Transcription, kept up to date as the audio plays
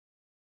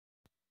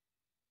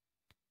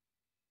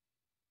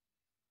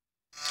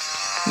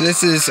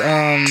This is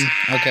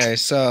okay,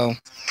 so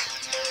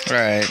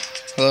alright.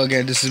 Hello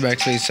again, this is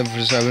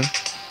Backspace747.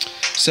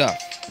 So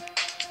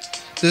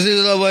this is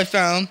a level I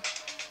found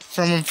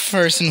from a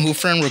person who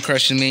friend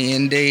requested me,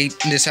 and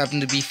this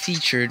happened to be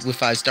featured with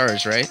 5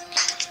 stars, right?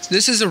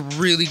 This is a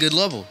really good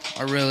level.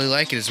 I really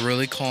like it. It's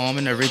really calm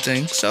and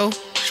everything, so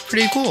it's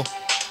pretty cool.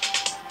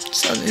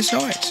 So it's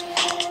nice.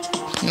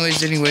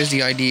 Anyways,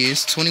 the ID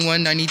is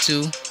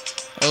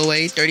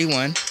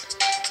 2192-0831.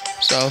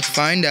 So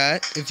find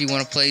that if you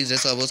want to play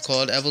this level. It's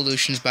called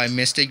Evolutions by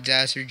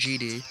MysticDash or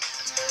GD.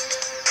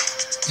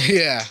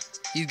 Yeah,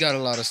 he's got a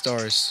lot of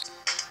stars.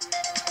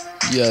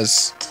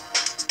 Yes.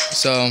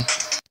 So,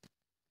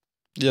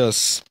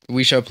 yes,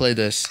 we shall play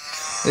this.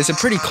 It's a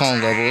pretty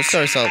calm level. It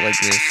starts out like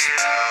this.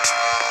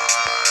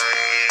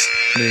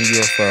 Then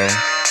UFO.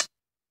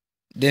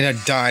 Then I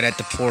died at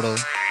the portal.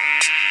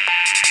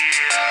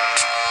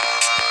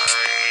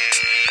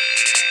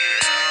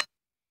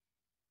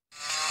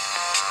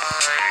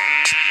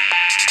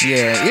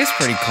 Yeah, it's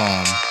pretty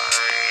calm.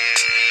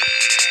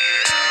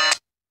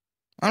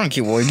 I don't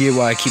get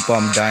why I keep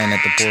on dying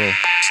at the portal.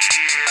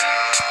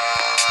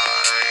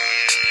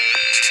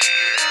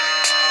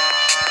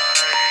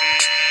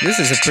 This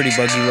is a pretty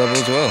buggy level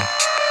as well.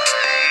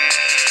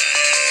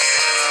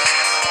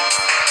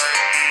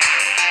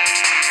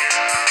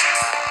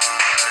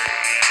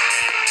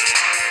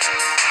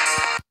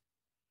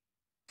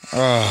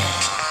 Oh,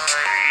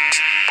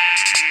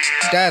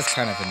 that's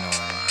kind of annoying.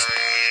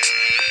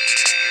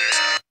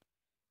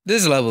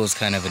 This level is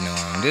kind of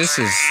annoying. This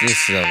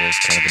level is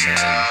kind of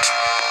annoying.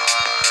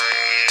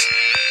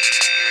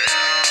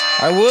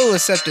 I will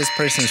accept this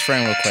person's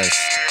friend request.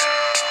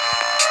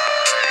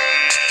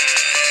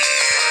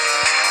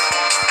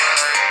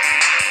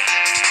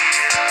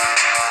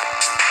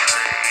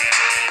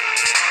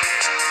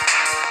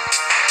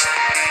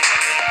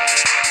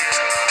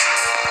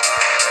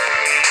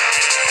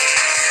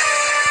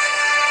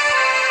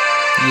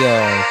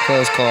 Yo,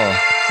 close call.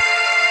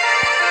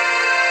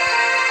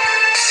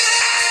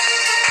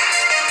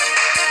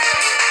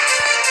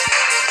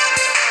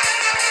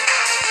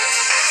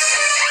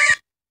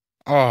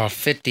 Oh,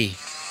 50.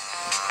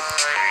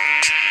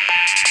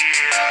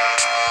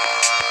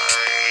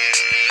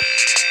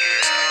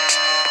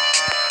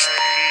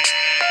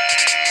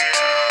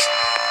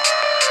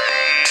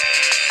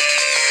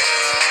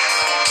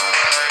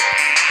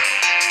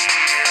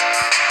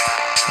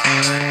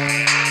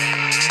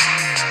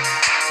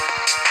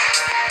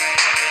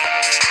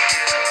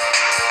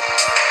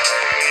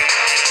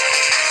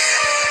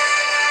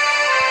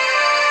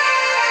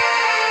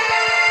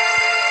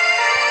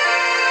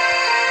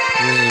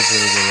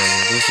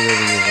 This really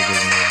is a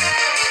good movie.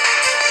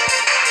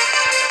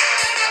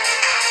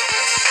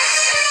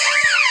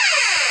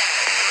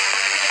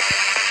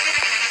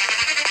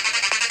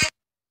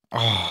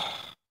 Oh,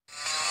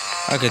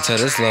 I could tell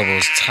this level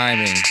is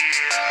timing.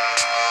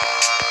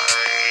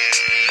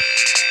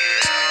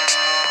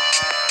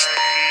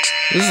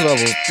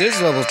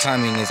 This level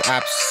timing is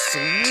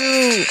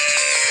absolute.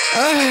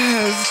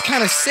 It's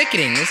kind of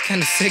sickening. It's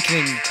kind of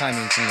sickening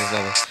timing from this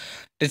level.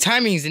 The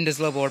timings in this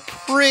level are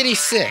pretty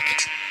sick.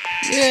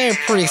 Yeah,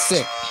 pretty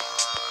sick.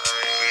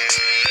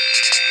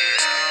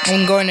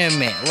 I'm going to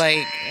admit,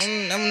 like,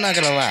 I'm not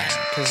gonna lie,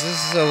 because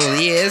this level,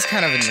 yeah, it's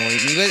kind of annoying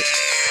me, but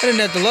other than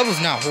that, the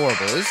level's not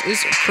horrible.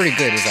 It's pretty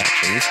good,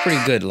 it's pretty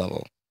good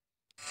level.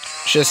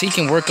 It's just he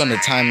can work on the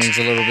timings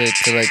a little bit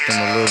to make them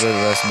a little bit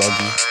less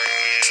buggy.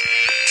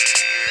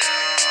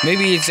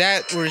 Maybe it's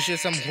that, or it's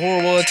just some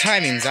horrible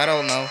timings, I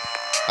don't know.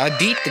 I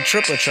beat the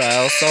triple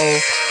trial, so,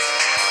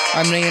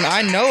 I mean,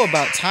 I know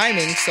about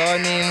timing, so, I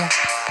mean,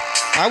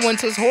 I went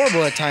to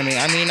horrible at timing.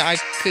 I mean, I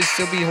could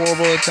still be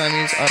horrible at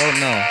timings. I don't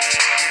know.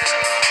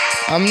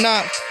 I'm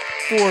not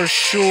for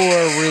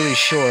sure, really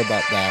sure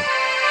about that.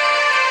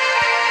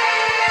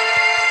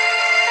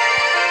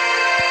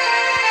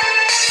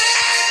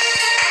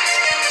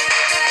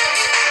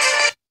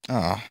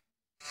 Oh.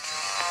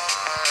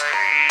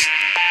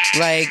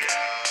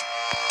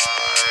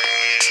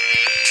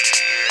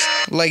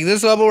 Like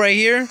this level right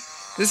here,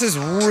 this is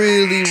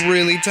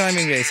really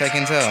timing based, I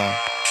can tell.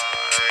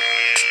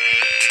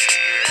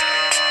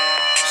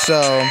 So,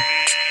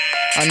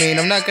 I mean,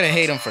 I'm not gonna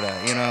hate them for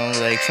that, you know?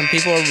 Like, some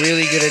people are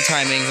really good at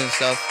timings and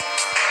stuff,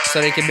 so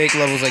they can make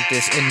levels like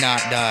this and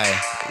not die.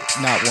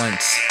 Not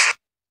once.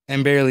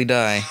 And barely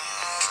die.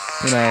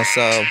 You know,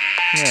 so,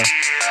 yeah.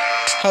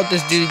 Hope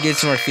this dude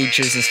gets more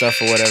features and stuff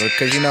or whatever,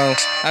 because, you know,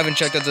 I haven't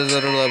checked out those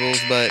other levels,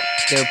 but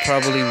they're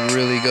probably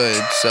really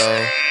good, so,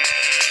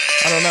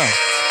 I don't know.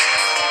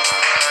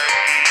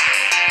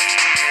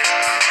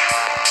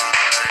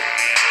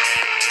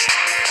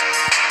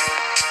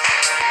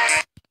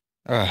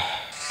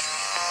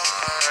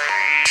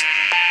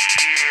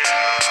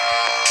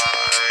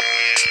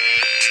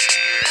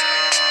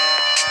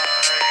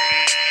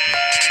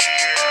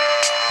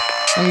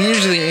 I'm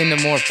usually into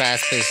more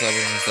fast-paced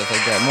levels and stuff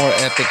like that, more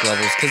epic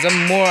levels, because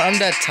I'm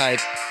that type.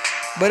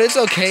 But it's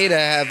okay to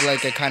have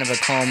like a kind of a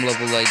calm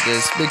level like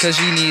this, because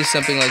you need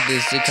something like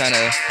this to kind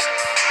of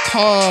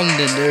calm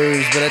the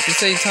nerves, but at the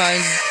same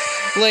time,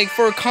 like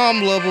for a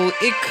calm level,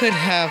 it could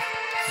have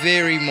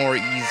very more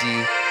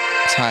easy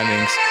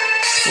timings.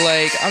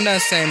 Like, I'm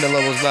not saying the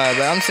level's bad,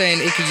 but I'm saying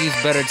it could use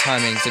better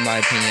timings in my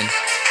opinion.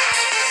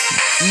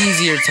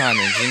 Easier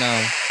timings, you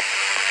know.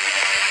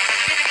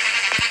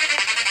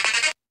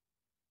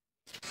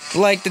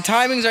 Like, the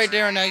timings right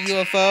there on that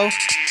UFO,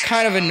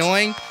 kind of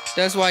annoying.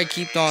 That's why I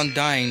keep on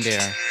dying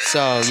there.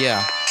 So,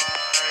 yeah.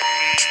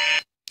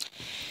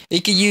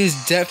 It could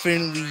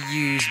definitely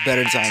use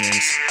better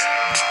timings.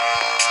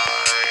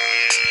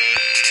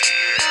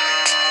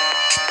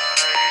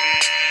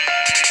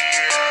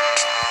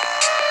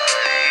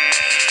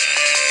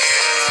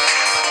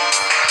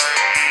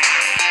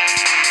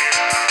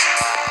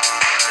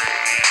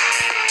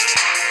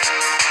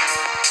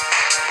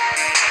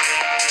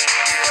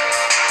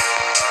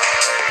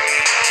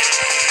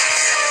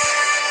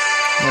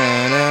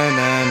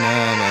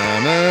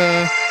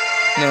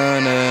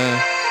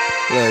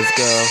 Let's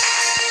go.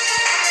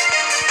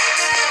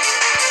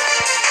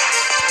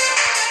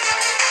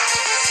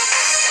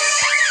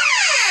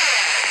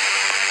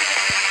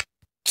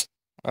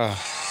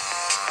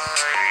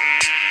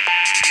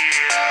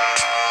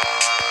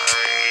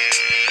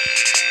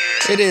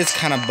 It is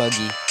kind of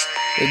buggy.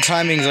 The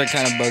timings are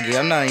kind of buggy.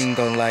 I'm not even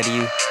gonna lie to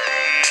you.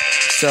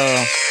 So,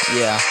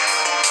 yeah.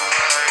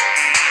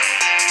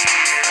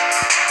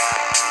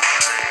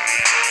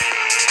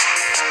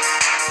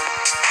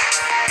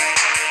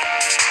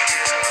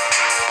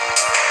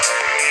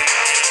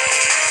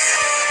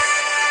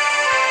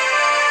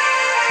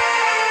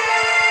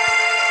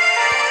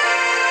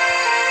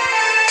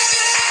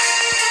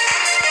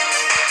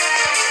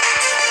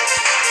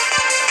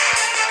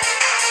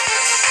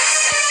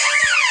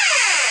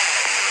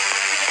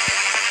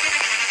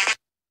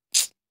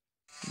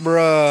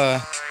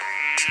 Bruh.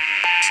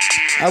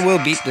 I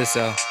will beat this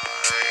though.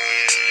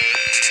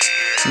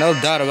 No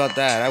doubt about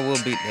that. I will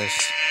beat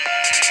this.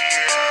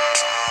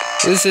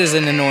 This is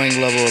an annoying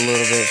level a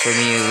little bit for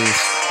me at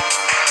least.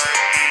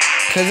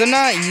 Cause I'm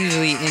not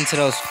usually into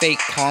those fake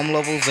calm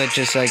levels that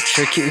just like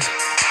trick you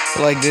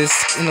like this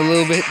in a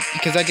little bit.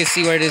 Cause I can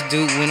see where this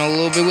dude went a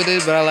little bit with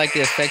it, but I like the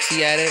effects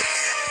he added.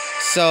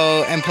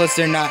 So, and plus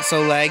they're not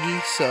so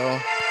laggy, so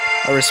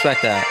I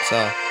respect that.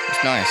 So,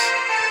 it's nice.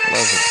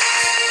 Love it.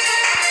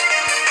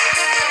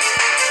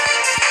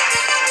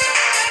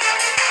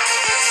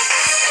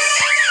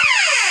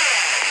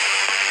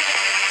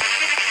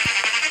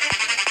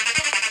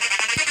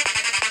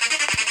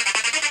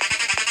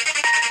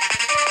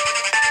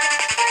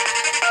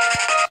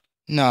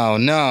 No,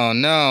 no,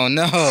 no,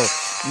 no.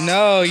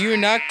 No, you're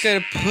not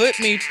gonna put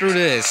me through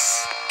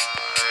this.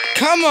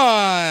 Come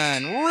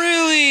on!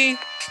 Really?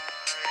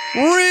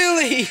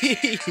 Really?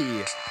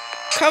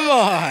 Come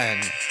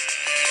on!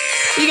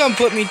 You gonna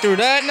put me through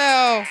that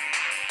now?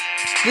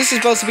 This is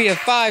supposed to be a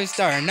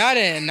 5-star, not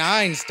a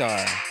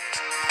 9-star.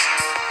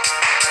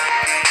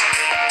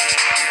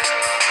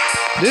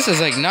 This is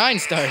like 9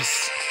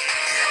 stars.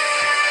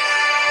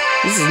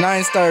 This is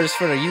 9 stars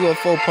for the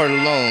UFO part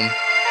alone.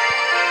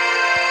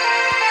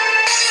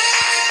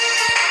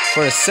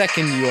 For the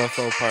second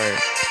UFO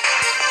part.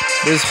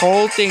 This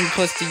whole thing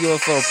plus the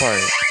UFO part.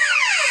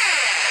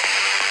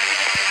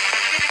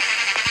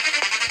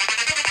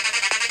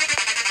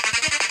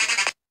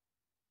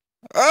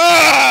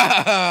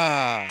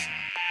 Ah!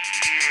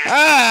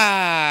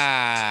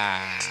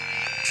 Ah!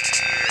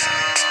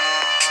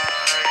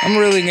 I'm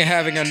really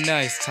having a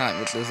nice time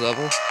with this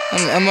level.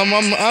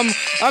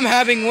 I'm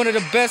having one of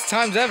the best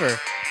times ever.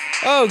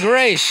 Oh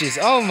gracious!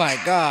 Oh my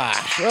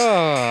gosh!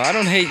 Oh, I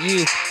don't hate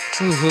you.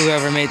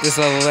 Whoever made this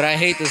level, but I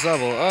hate this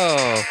level.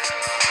 Oh.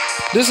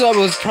 This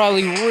level is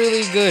probably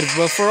really good,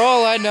 but for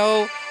all I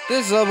know,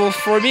 this level,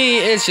 for me,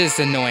 it's just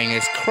annoying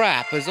as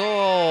crap. It's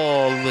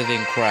all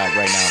living crap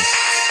right now.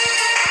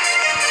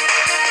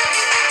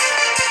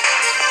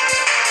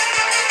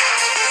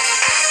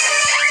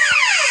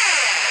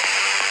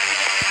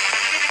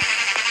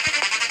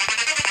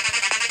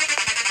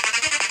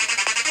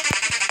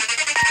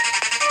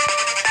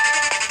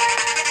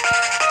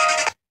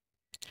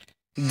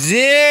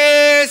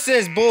 This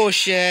is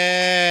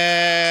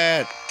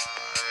bullshit.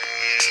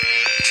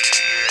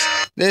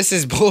 This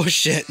is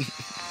bullshit.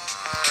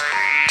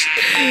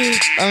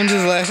 I'm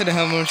just laughing at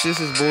how much this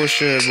is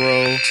bullshit,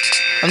 bro.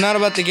 I'm not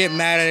about to get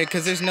mad at it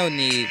because there's no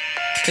need.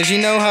 Because you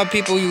know how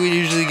people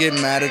usually get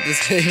mad at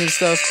this game and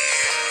stuff?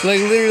 Like,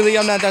 literally,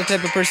 I'm not that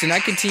type of person. I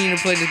continue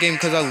to play this game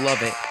because I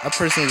love it. I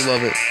personally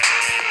love it.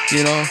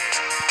 You know?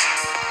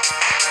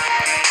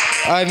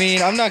 I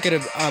mean, I'm not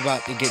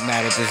about to get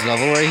mad at this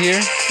level right here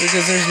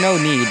because there's no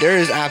need. There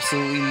is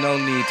absolutely no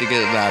need to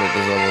get mad at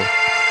this level.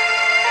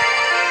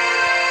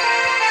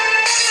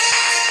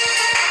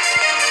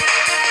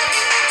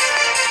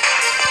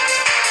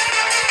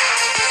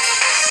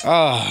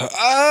 Oh.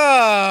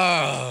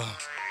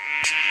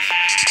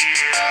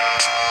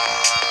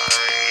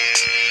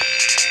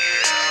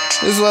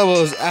 This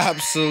level is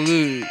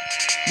absolute.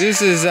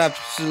 This is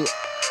absolute.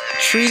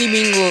 Treating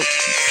me.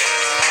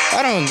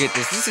 I don't get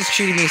this. This is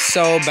treating me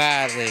so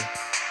badly.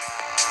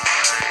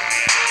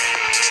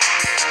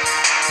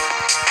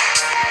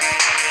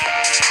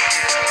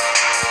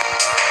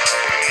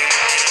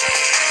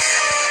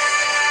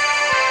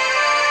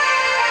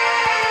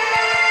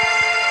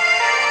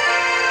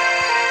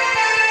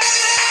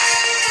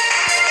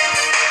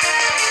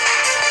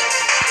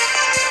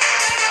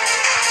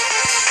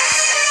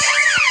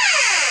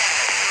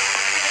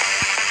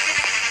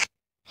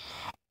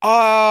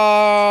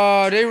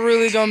 they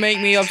really gonna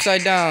make me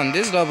upside down.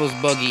 This level's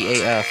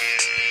buggy AF.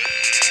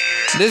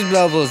 This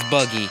level is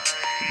buggy.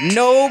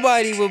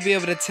 Nobody will be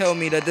able to tell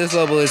me that this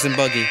level isn't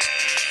buggy.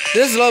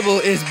 This level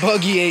is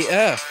buggy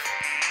AF.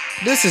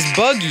 This is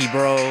buggy,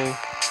 bro.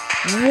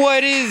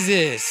 What is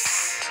this?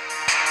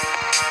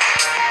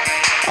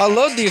 I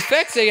love the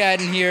effects they add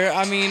in here.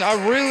 I mean, I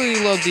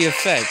really love the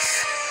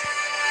effects.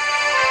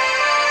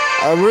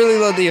 I really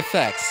love the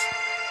effects.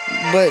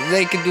 But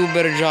they could do a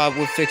better job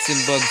with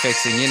bug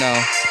fixing, you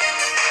know.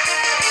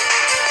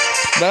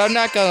 But I'm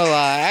not gonna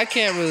lie, I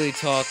can't really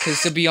talk,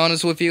 because to be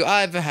honest with you,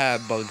 I've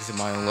had bugs in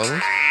my own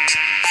levels.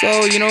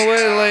 So, you know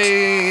what, like,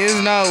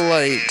 it's not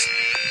like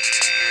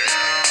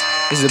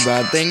it's a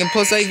bad thing. And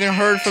plus, I even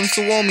heard from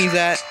Suomi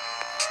that,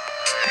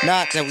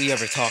 not that we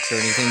ever talked or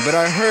anything, but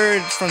I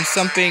heard from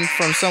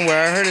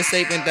somewhere, I heard a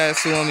statement that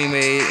Suomi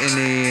made in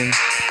the,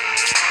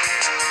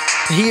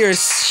 he or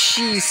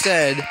she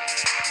said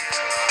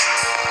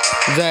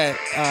that,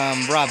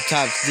 Rob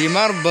Tops, the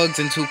amount of bugs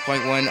in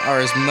 2.1 are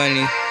as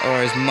many,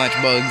 or as much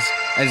bugs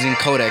as in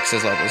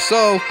Codex's levels.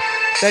 So,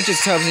 that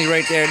just tells me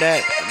right there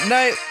that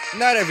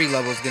not every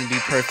level is going to be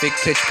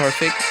perfect, pitch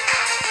perfect.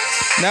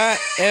 Not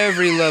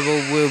every level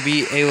will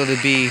be able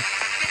to be,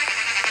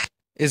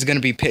 is going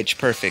to be pitch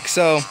perfect.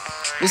 So,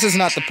 this is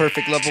not the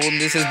perfect level, and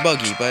this is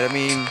buggy, but I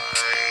mean,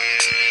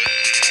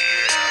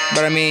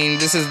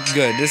 this is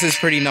good. This is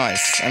pretty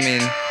nice. I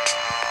mean,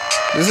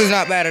 this is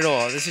not bad at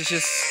all. This is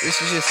just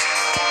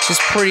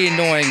pretty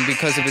annoying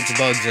because of its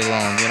bugs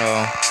alone, you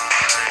know.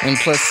 And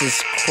plus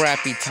its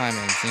crappy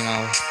timings, you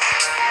know.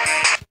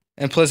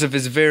 And plus of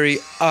its very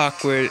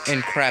awkward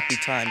and crappy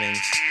timings.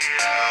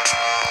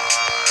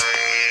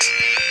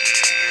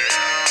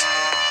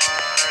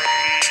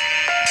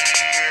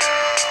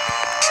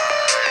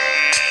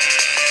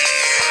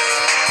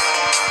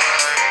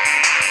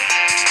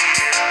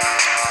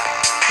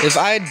 If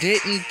I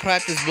didn't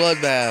practice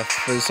Bloodbath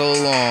for so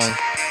long,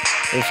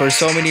 or for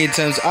so many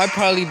attempts, I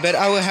probably bet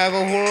I would have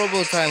a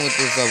horrible time with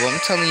this level. I'm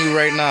telling you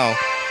right now,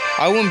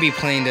 I wouldn't be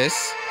playing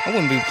this. I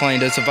wouldn't be playing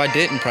this if I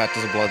didn't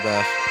practice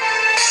Bloodbath.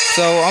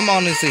 So I'm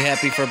honestly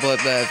happy for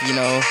Bloodbath, you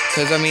know,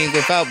 because I mean,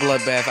 without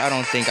Bloodbath, I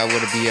don't think I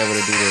would be able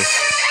to do this.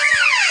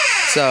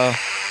 So,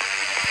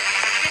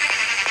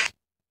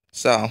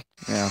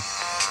 yeah.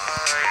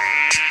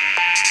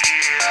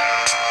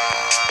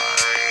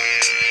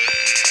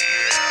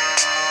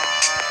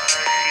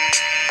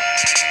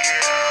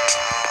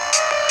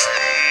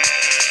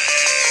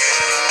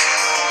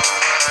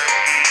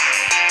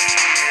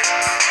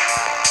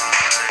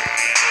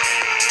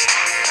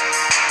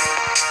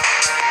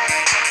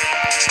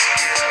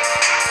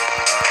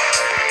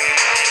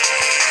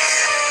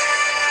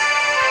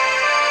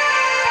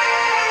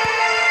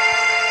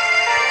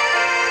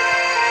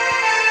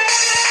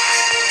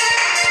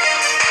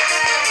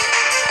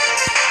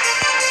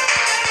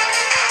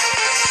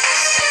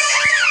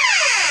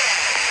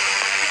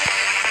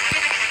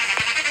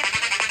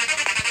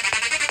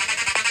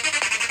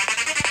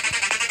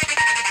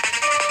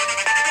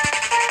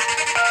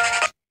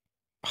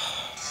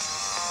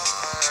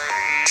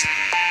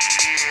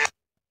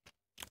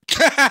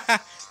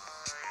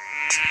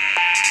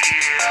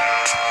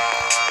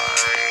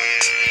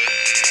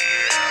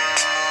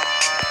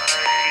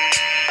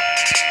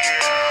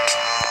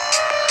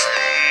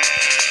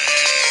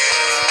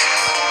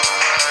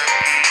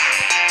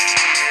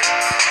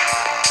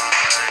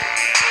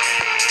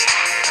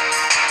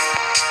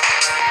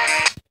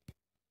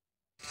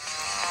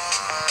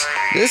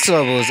 This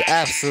level is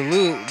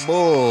absolute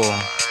bull.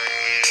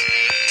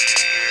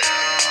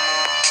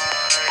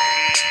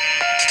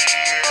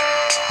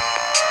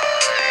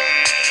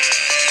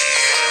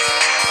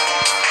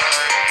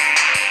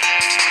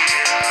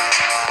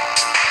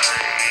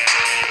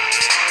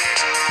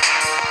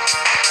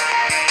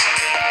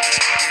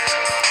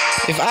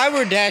 If I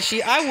were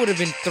Dashi, I would have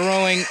been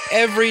throwing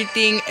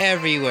everything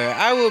everywhere.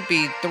 I would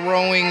be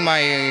throwing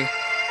my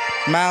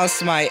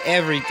mouse, my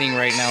everything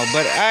right now.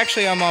 But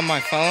actually, I'm on my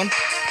phone.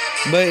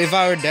 But if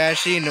I were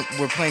Dashi and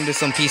we're playing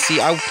this on PC,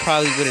 I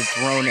probably would have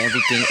thrown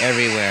everything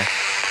everywhere.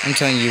 I'm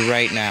telling you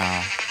right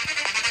now.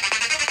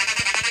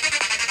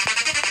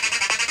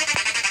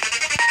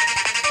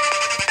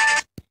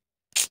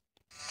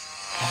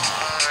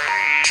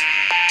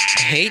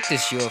 I hate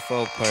this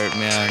UFO part,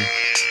 man.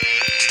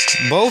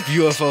 Both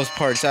UFOs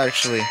parts,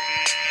 actually.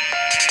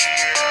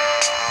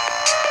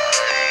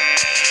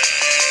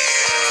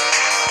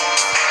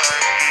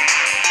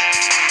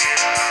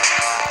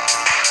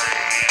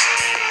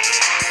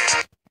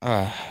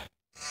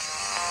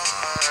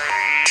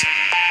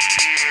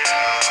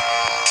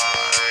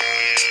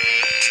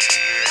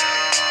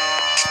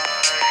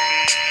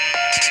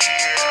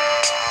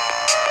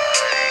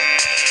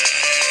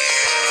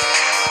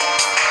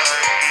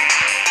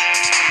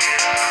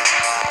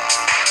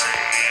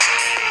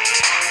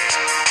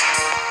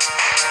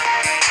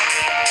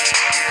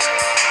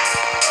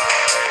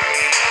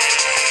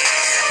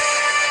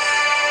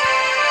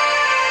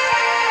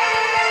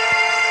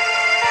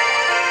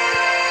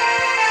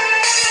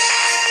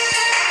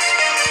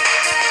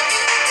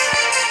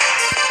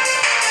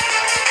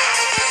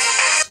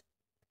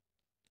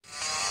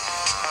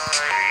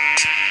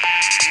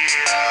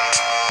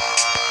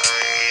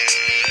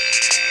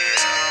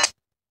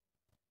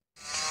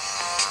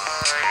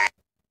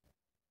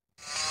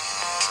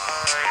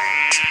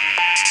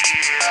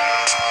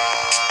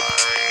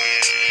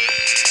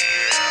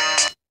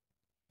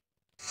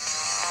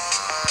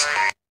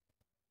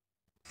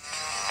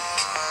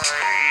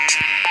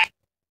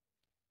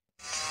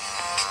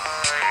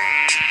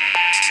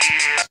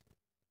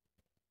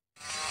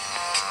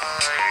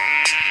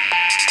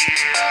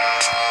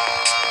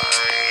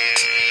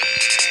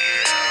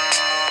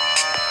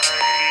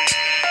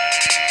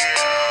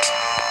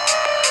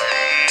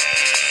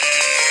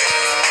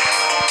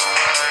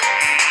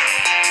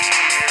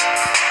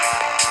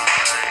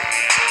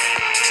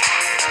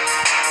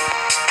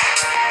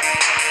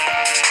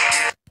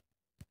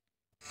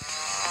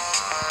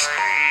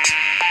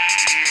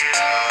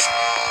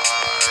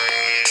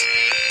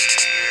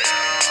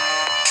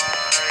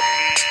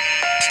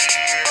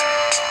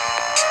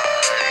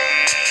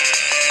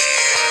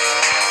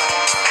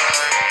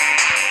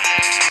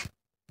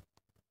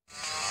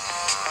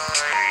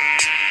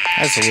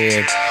 That's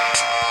weird.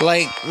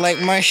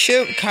 Like my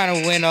ship kind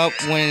of went up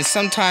when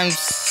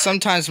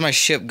sometimes my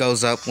ship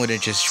goes up when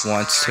it just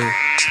wants to,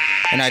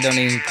 and I don't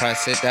even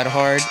press it that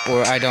hard,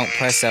 or I don't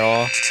press at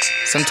all.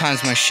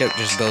 Sometimes my ship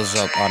just goes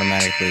up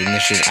automatically, and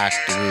this just acts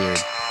weird.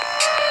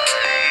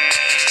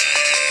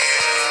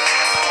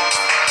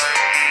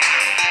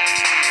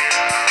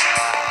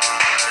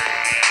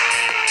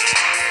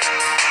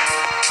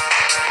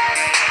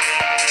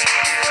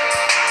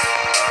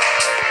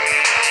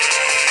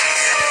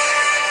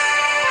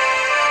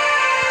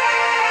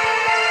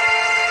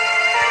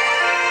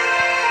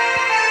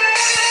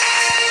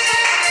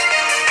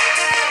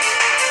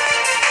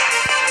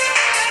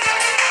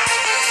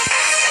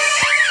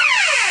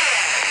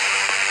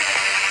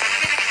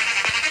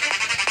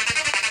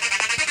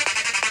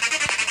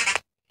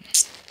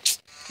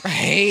 I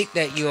hate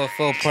that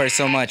UFO part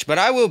so much, but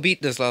I will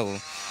beat this level.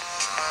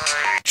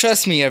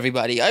 Trust me,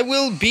 everybody. I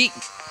will beat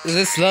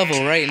this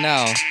level right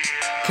now.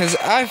 Because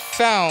I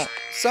found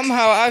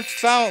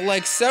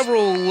like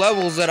several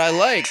levels that I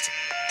liked.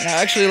 And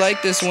I actually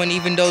like this one,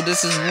 even though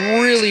this is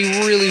really,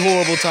 really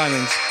horrible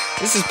timings.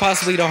 This is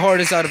possibly the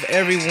hardest out of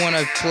every one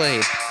I've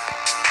played.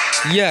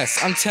 Yes,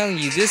 I'm telling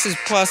you, this is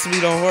possibly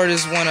the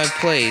hardest one I've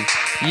played.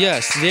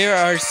 Yes, there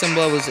are some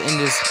levels in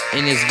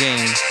this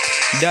game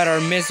that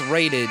are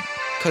misrated.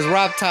 Because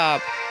Rob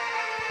Top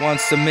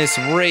wants to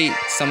misrate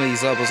some of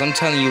these levels. I'm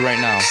telling you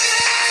right now.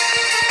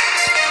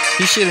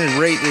 He shouldn't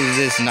rate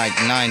this like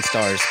 9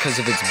 stars because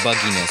of its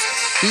bugginess.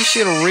 He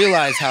should have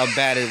realized how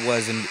bad it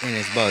was in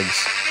its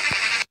bugs.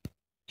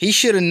 He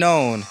should have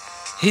known.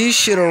 He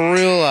should have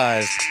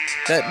realized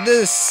that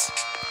this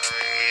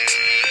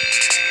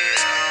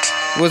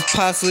was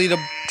possibly the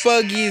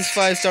buggiest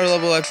 5-star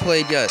level I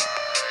played yet.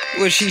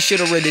 Which he should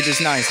have rated this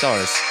 9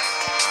 stars.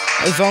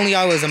 If only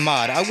I was a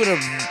mod, I would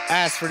have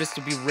asked for this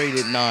to be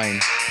rated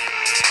 9.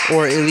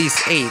 Or at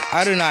least 8.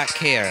 I do not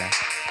care.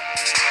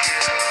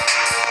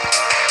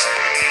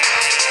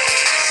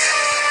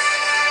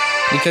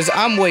 Because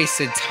I'm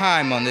wasting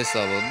time on this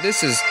level.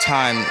 This is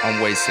time I'm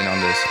wasting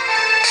on this.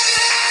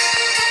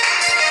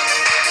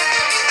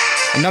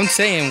 And I'm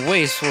saying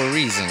waste for a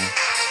reason.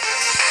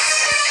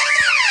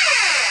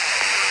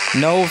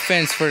 No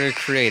offense for the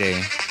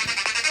creator.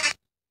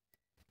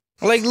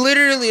 Like,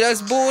 literally, that's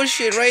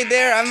bullshit right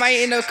there. I might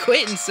end up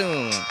quitting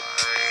soon.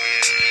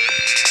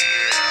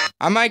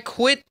 I might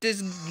quit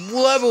this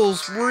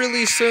levels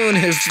really soon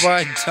if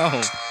I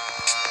don't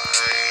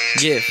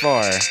get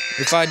far.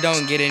 If I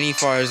don't get any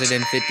farther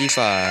than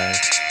 55.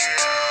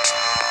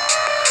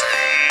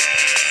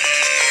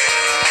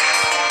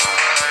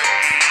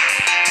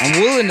 I'm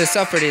willing to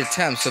suffer the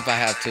attempts if I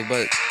have to,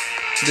 but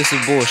this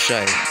is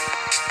bullshit.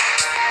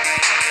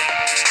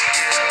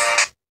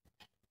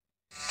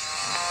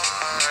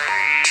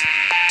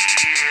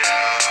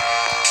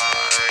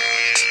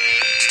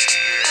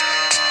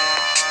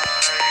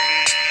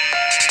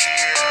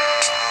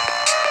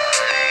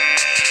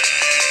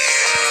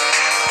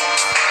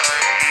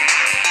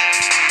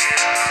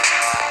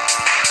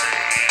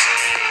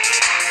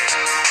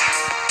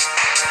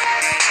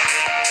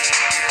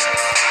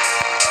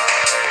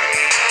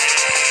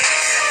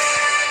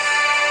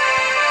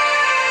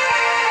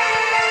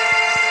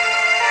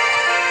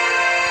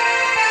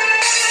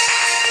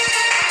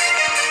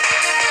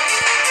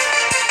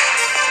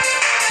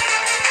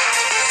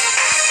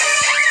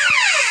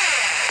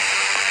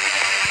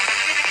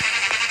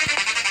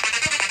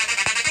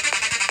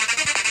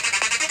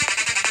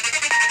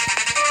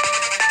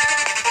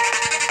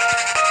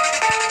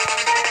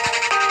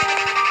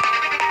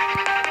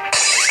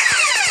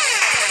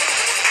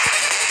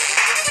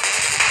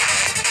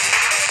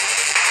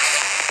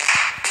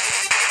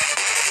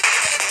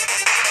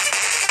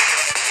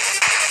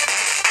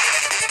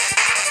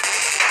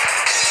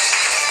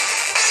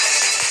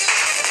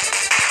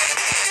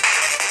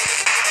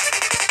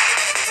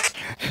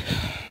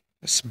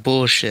 It's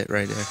bullshit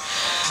right there.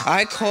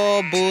 I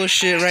call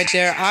bullshit right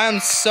there. I'm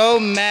so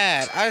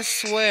mad. I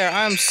swear,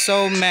 I'm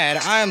so mad.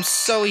 I am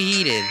so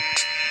heated.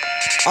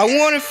 I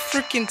want to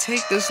freaking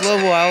take this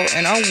level out,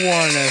 and I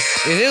want to,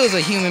 if it was a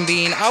human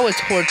being, I would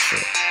torture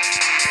it.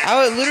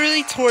 I would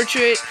literally torture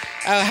it.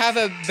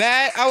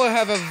 I would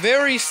have a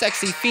very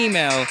sexy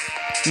female,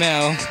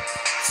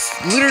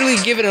 literally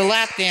give it a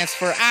lap dance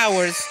for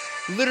hours.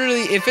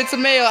 Literally, if it's a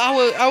male,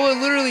 I would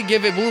literally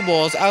give it blue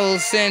balls. I will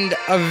send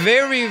a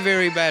very,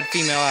 very bad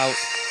female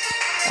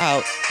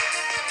out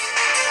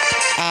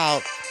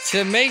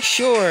to make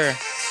sure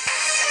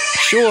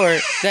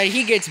that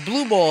he gets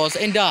blue balls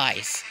and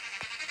dies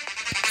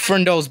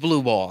from those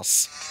blue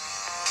balls.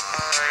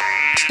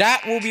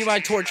 That will be my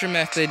torture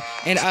method,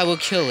 and I will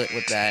kill it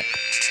with that.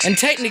 And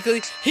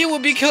technically, he will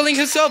be killing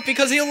himself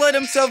because he'll let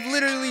himself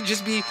literally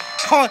just be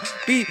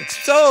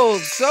so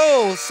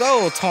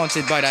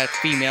taunted by that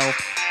female.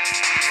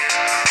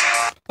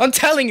 I'm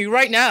telling you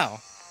right now.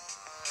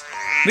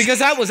 Because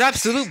that was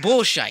absolute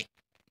bullshit.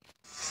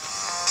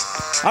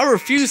 I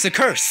refuse to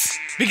curse.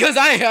 Because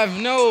I have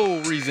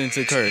no reason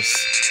to curse.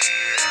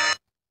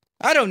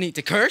 I don't need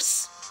to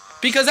curse.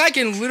 Because I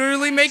can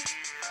literally make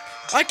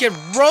I could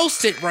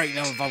roast it right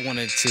now if I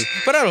wanted to.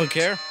 But I don't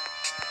care.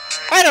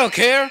 I don't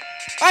care.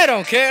 I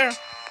don't care.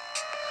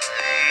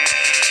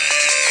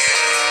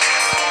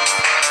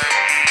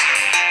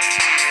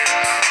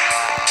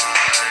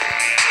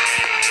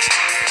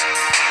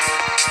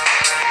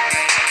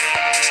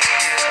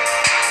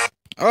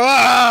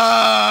 Ah!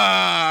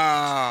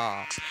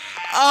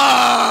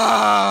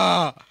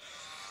 Ah!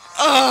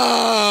 Ah!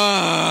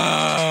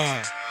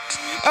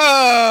 Ah!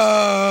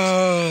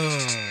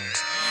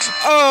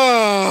 Ah!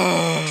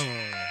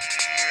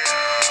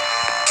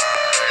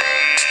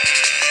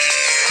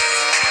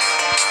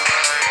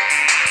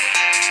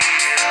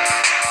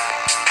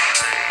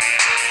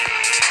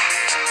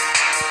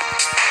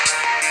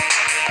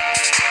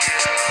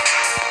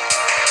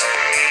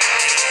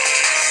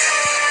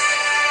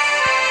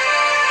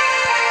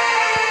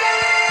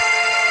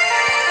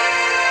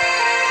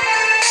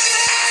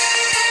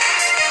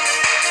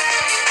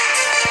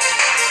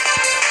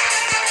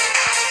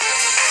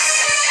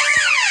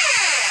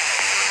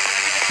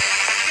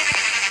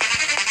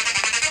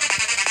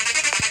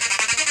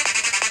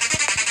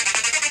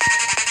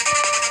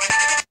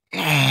 I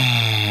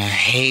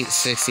hate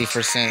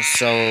 60%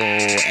 so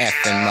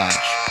effing much.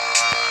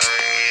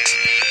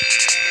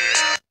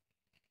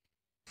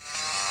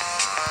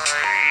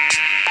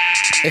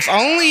 If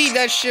only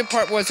that shit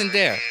part wasn't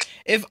there.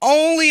 If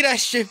only that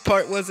shit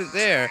part wasn't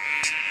there.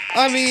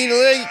 I mean,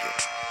 like...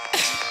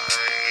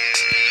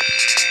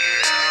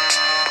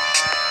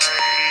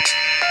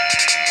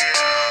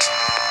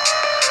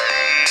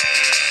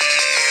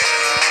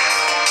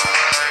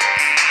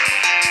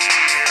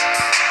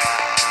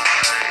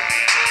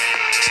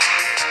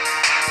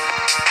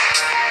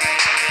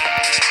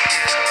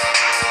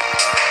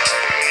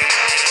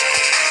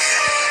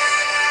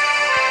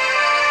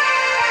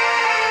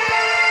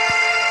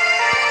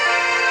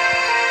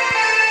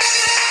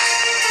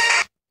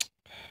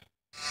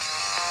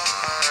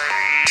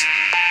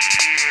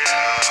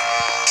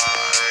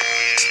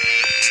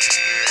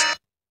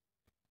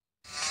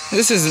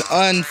 This is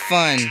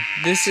unfun.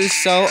 This is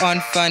so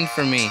unfun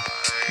for me.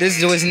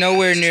 This was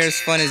nowhere near as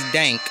fun as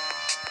Dank.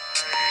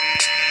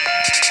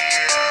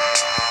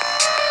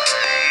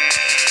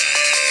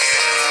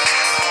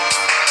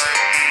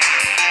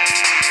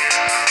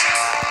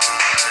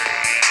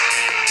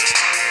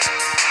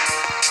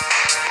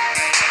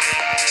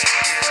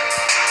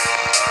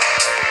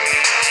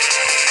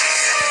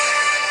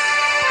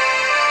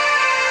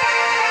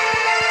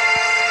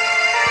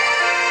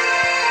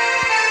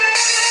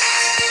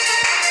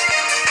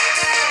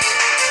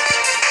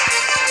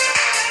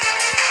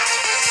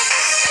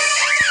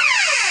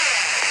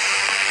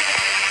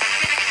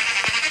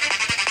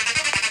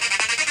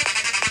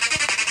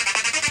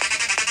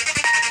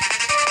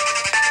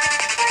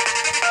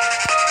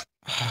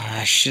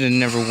 I should have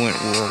never went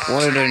low.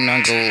 Why did I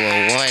not go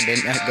low? Why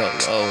didn't I go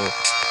low?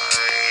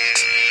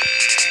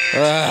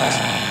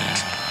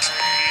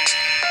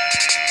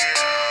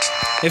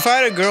 If I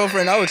had a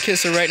girlfriend, I would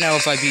kiss her right now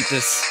if I beat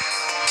this.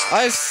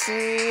 I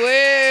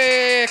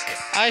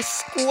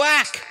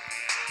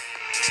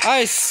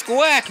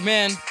squack,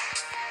 man.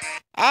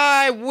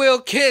 I will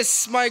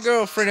kiss my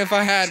girlfriend if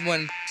I had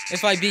one.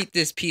 If I beat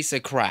this piece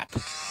of crap.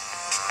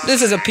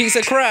 This is a piece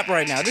of crap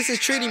right now. This is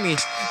treating me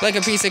like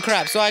a piece of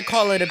crap, so I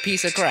call it a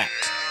piece of crap.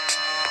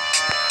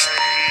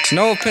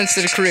 No offense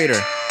to the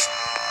creator.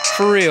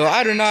 For real,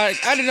 I do not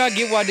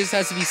get why this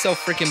has to be so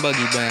freaking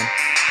buggy, man.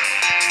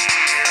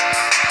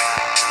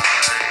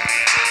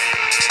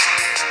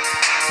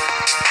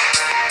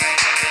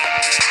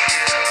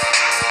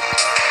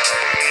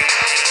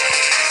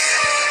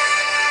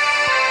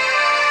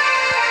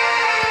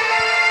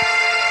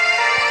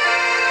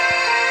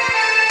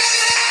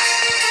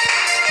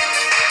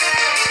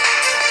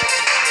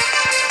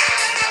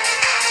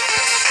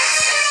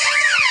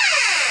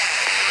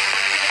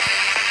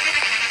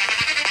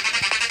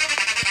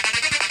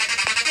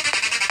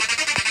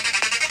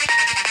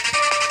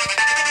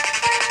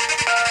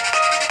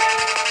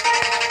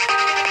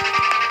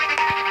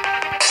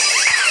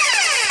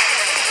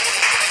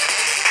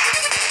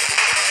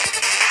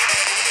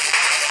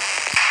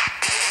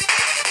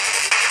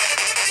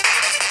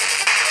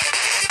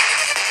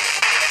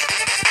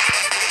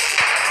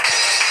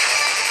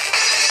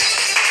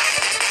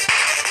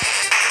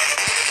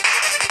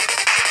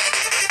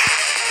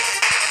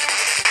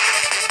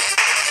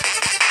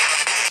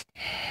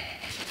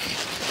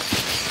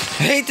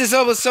 I hate this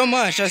level so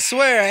much. I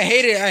swear, I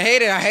hate it. I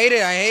hate it. I hate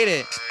it. I hate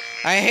it.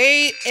 I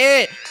hate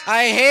it.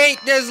 I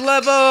hate this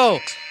level.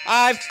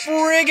 I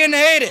friggin'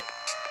 hate it.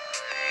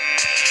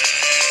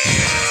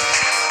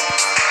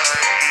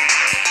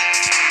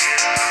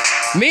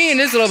 Me and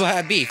this level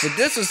had beef. If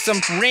this was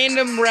some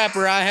random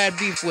rapper I had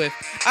beef with,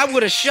 I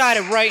would have shot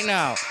it right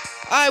now.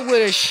 I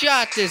would have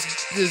shot this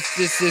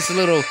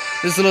little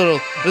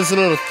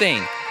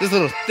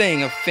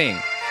thing of thing.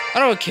 I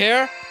don't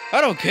care.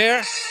 I don't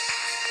care.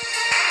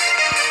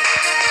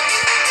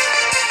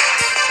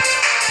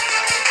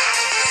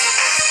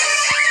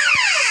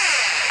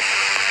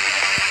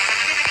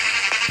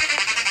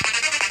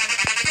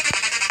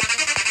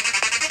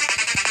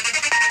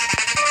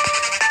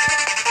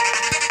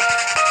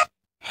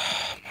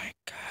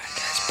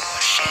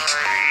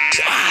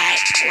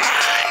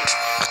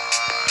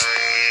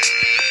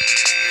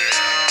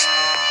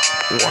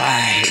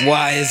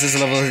 Why is this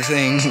level a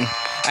thing?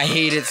 I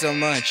hate it so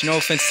much. No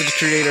offense to the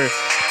creator.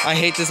 I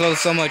hate this level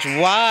so much.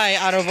 Why,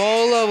 out of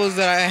all levels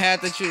that I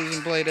had to choose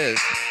and play this?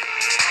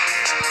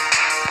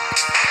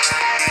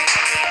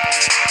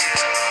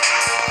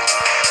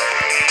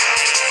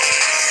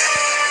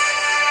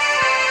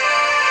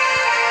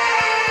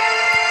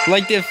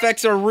 Like, the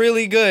effects are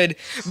really good,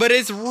 but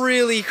it's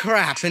really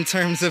crap in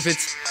terms of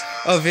its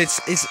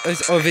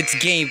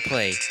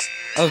gameplay,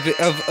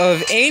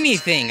 of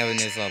anything in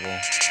this level.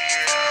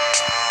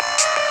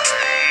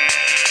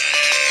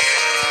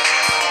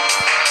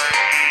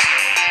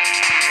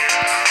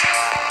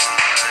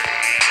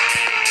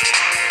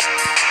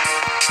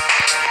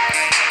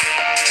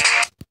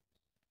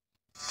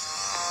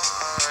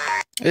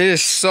 It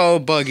is so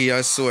buggy, I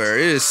swear.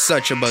 It is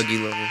such a buggy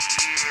level.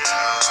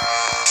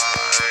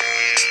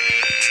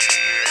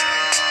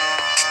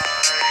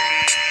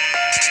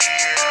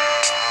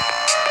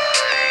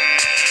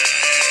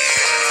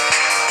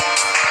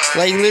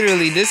 Like,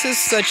 literally, this is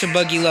such a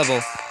buggy level.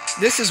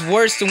 This is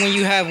worse than when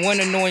you have one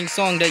annoying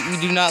song that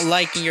you do not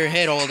like in your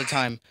head all the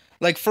time.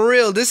 Like, for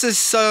real, this is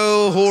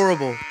so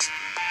horrible.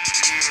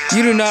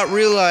 You do not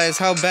realize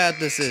how bad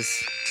this is.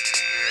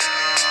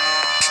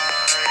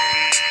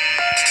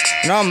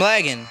 No, I'm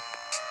lagging.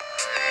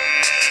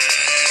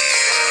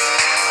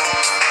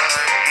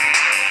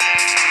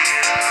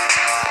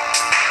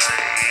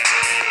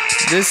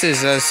 This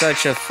is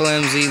such a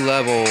flimsy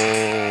level.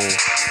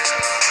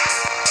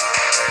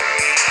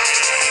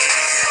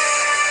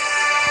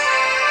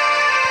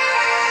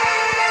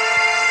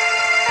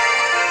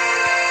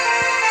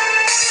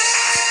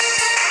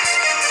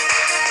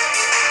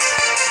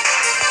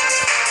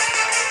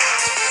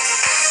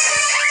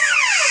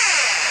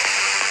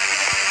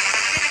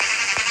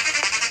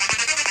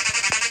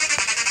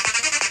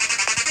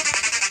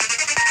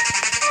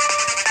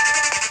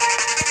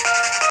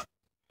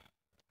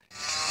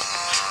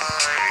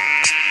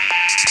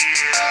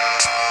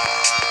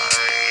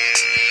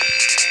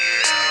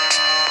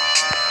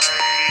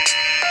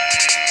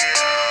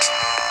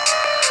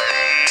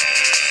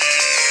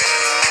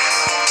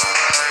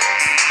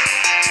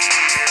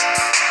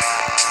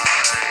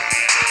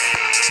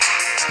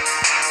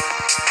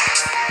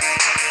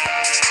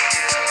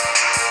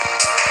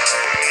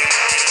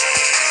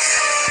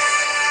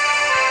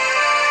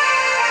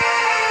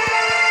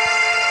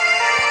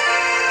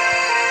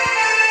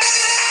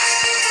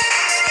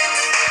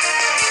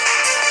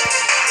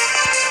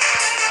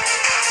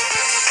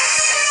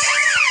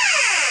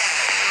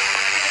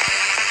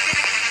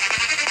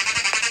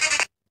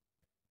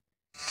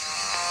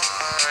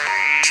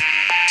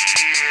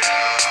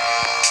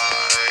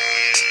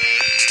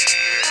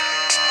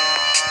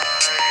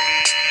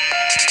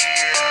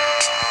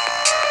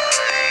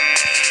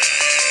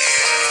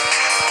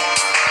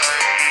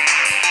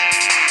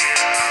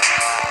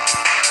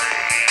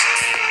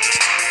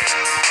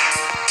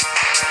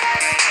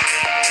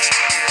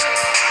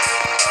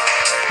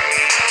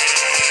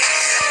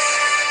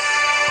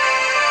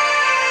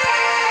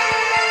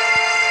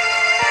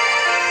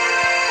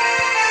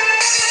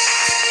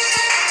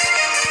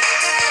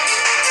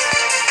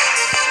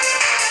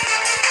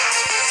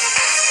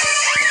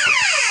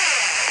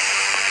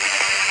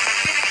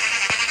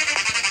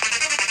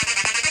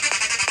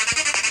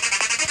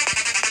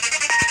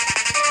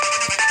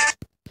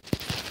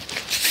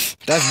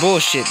 That's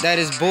bullshit. That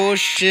is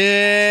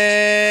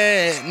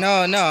bullshit.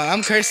 No,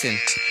 I'm cursing.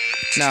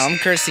 No, I'm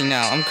cursing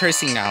now. I'm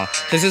cursing now.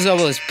 Because this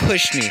level has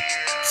pushed me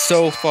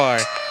so far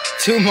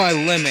to my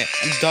limit.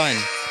 I'm done.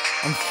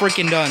 I'm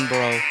freaking done,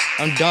 bro.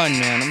 I'm done,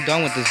 man. I'm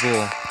done with this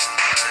bull.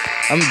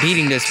 I'm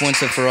beating this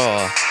once and for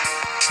all.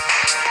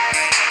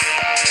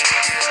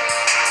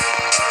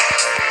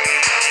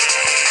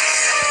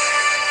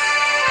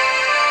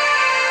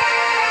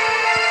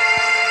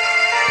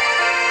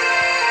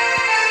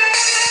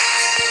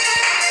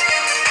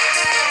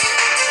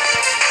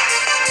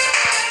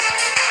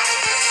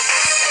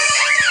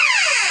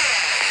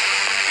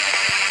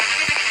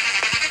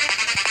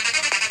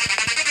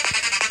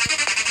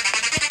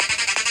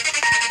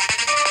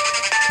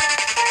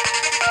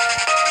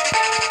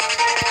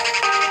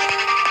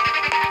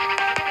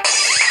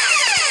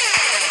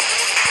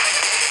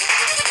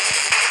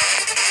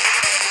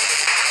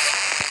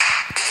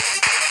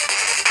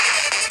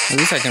 At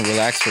least I can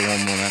relax for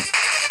one moment.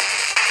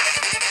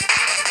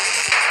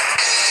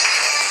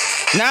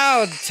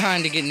 Now it's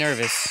time to get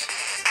nervous.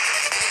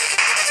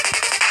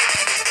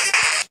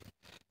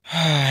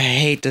 I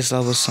hate this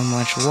level so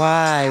much.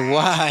 Why?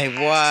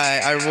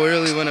 I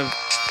really want to...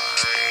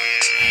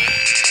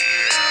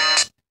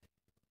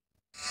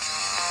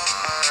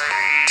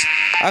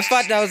 I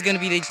thought that was going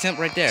to be the attempt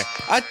right there.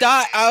 I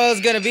thought I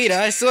was going to beat it.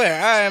 I swear.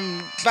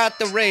 I'm about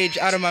to rage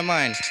out of my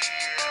mind.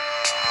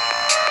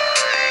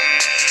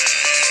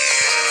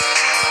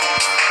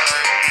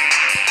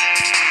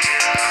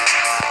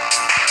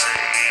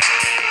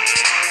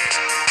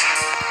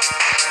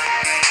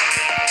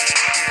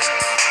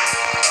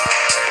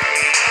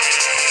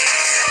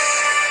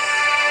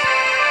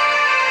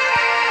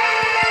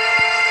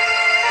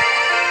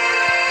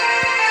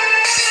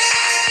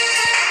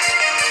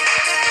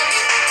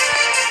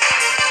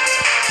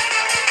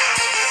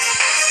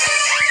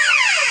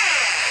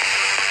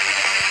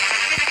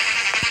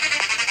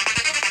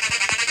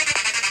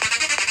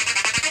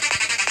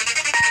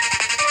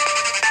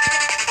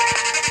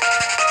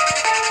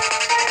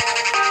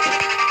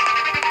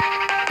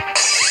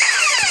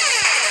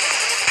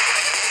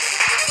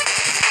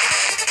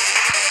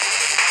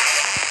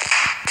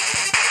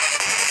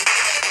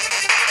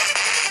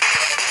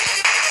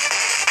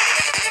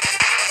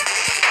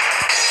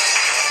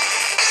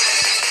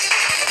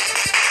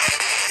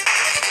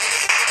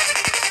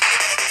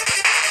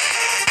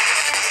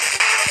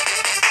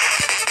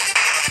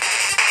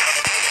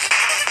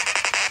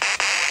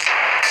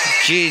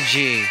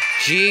 GG.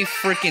 G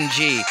freaking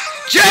G.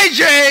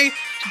 JJ!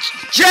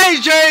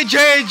 JJ!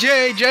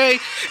 JJ!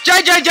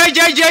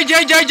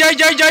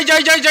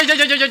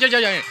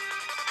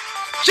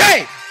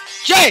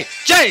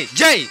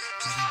 JJ!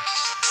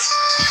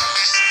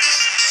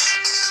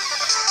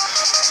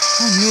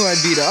 I knew I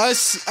beat it.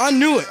 I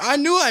knew it. I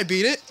knew I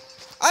beat it.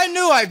 I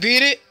knew I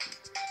beat it.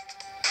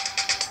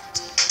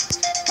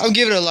 I'll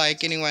give it a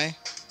like anyway.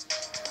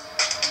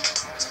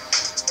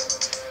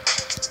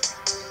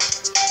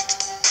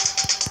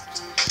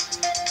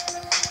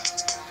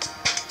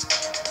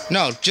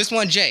 No, just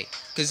one J.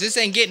 Because this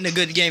ain't getting a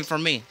good game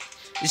from me.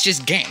 It's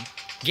just game.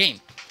 Game.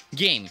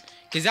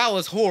 Because that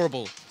was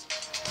horrible.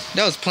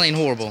 That was plain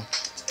horrible.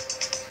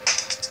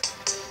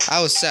 I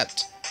was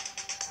sept.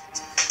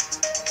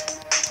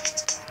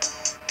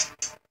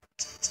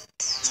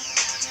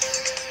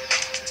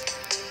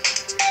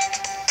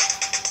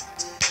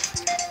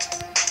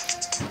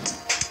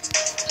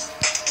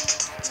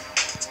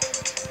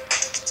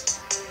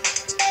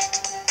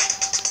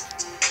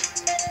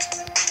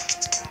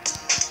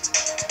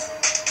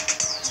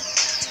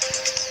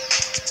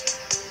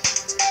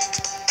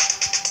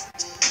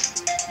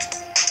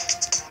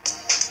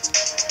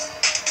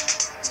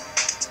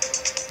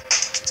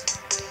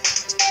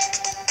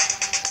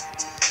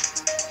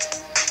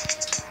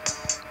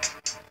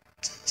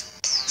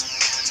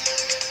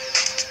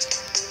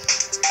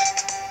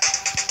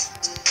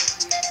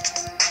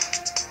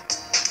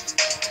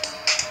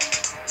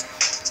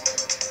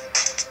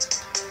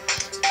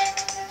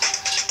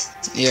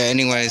 Yeah,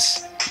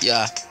 anyways,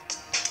 yeah.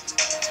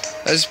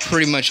 That's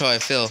pretty much how I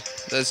feel.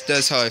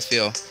 That's how I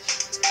feel.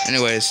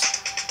 Anyways.